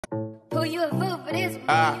You a fool for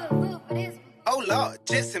this. Oh Lord,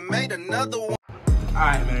 Jason made another one.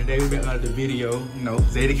 Alright, man, today we back on the video, you know,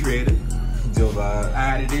 Zaythecreator. Still vibe.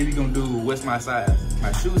 Alright, today we gonna do what's my size?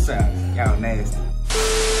 My shoe size. Y'all nasty.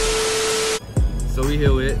 So we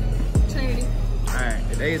here with Trinity. Alright,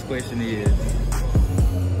 today's question is,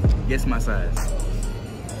 guess my size.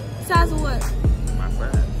 Size of what? My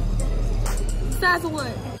size. Size of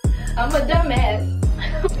what? I'm a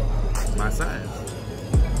dumbass. My size.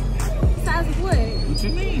 Size of what? What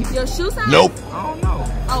you mean? Your shoe size? Nope. I don't know.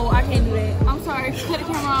 Oh, I can't do that. I'm sorry. Cut the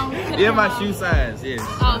camera on. Yeah, my shoe size, yes.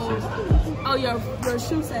 My shoe size. Oh, your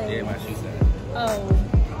shoe size. Yeah, my shoe size. Oh.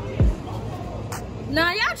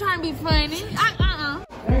 Nah, y'all trying to be funny.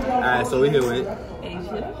 Alright, so we here with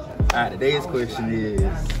Asia. Alright, today's question is,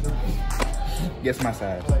 guess my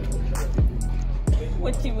size.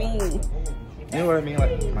 What you mean? You know what I mean?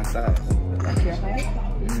 Like my size. Like your height?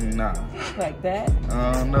 Nah. Like that?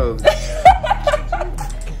 No.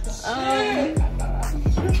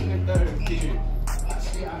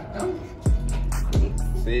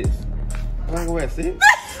 Six. I'm gonna go at 6.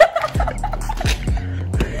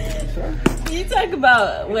 You talk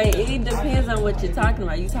about, wait, it depends on what you're talking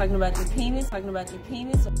about. You talking about your penis, talking about your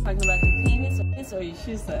penis, or talking about your penis, or your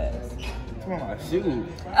shoe size? Come on, my shoe.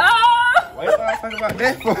 Oh! Why you talking about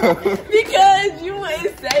that for? Because you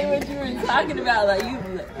wouldn't say what you were talking about. Like you.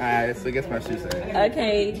 Alright, so guess my shoe size.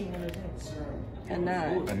 Okay. A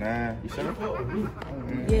 9. A 9. You sure?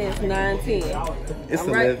 Yes, 9, 10. It's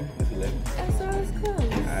 11. Right. It's 11. That's always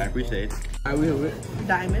close. I appreciate it. Alright, we here with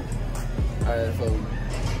Diamond. Alright, so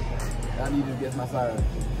I need you to guess my size.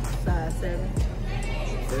 Size 7.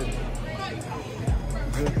 7.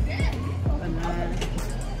 A 9.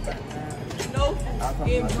 I'm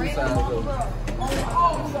talking about shoe size though.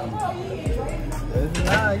 It's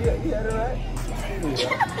 9. You had it right.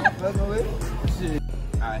 Shit.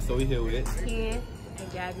 Alright, so we here with 10 and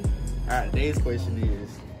Gabby. Alright, today's question is,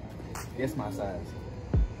 guess my size.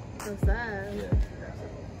 Your size? Yeah.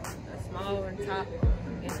 Small and top.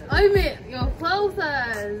 Oh, you meant your clothes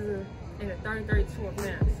size? And a 34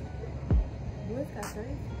 pounds. What's that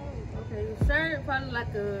 34? Okay, your shirt probably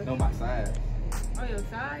like a... No, my size. Oh, your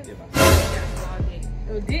size? Yeah, my size.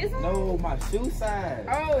 Your dick size? No, my shoe size.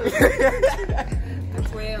 Oh.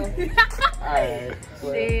 12. Alright.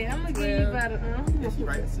 Shit, I'm gonna give you about a... Yeah, she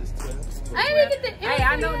right. It's 12. I didn't get the... Hey, I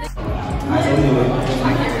know this.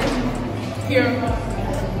 Here.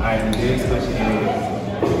 Alright, today's question is,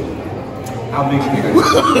 how big is your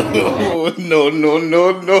No.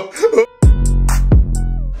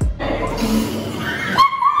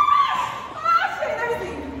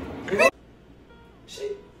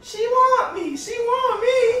 She want me. She want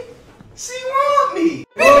me. She want me.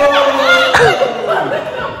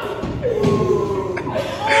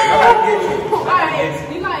 Alright,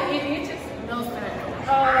 you like 8 inches? No, sir.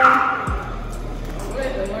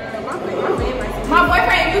 My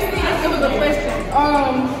boyfriend used to ask it was a question.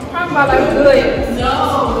 Probably about like good. No.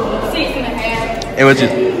 6.5. Hey, what's it?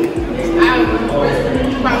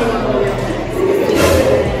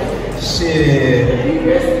 Shit.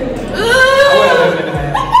 Oh,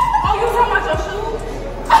 you talking about your shoes?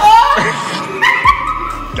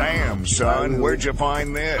 Damn, son, where'd you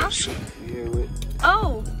find this? Yeah, with.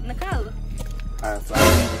 Oh, Nicola. Alright, so I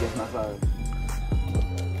need to guess my size.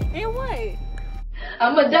 And what?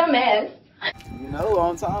 I'm a dumbass. You know what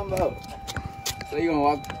I'm talking about. So you gonna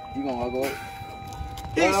walk away?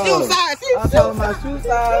 His shoe size. I'm talking my shoe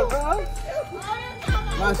size, bro.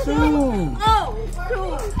 My shoe. Oh,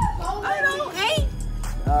 cool. Oh, no, 8.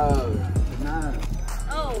 Oh, 9.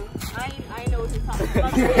 Oh, I know what you're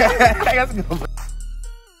talking about.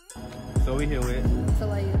 So we here with.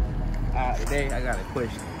 Today I got a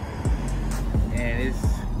question, and it's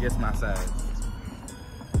just my size.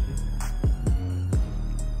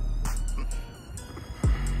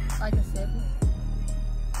 Like a 7.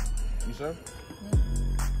 You sure?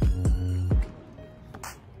 Yeah.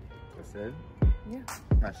 A 7? Yeah.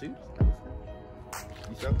 My shoes?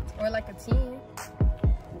 You sure? Or like a 10.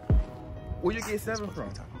 Where you get 7 from?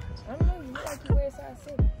 I don't know. You look like you wear size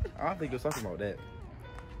 6. I don't think you're talking about that.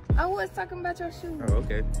 I was talking about your shoes. Oh,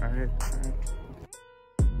 okay. Alright.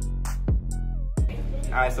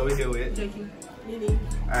 Alright, so we here with Jakey.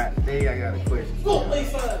 Alright, today I got a question.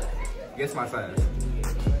 Guess my size.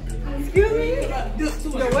 Excuse me?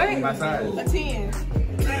 The what? My size. A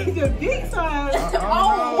 10. Your dick size. I don't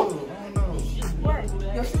know. What?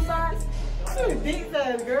 Your shoe size? Your dick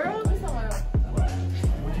size, girl.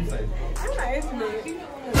 What you say? I'm not asking that.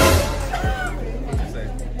 What you say?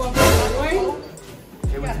 What?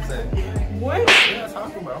 Yeah, what you say? What? What are you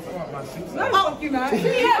talking about? I'm talking about my shoe size. No, you're not. Yeah,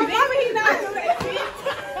 maybe he's not.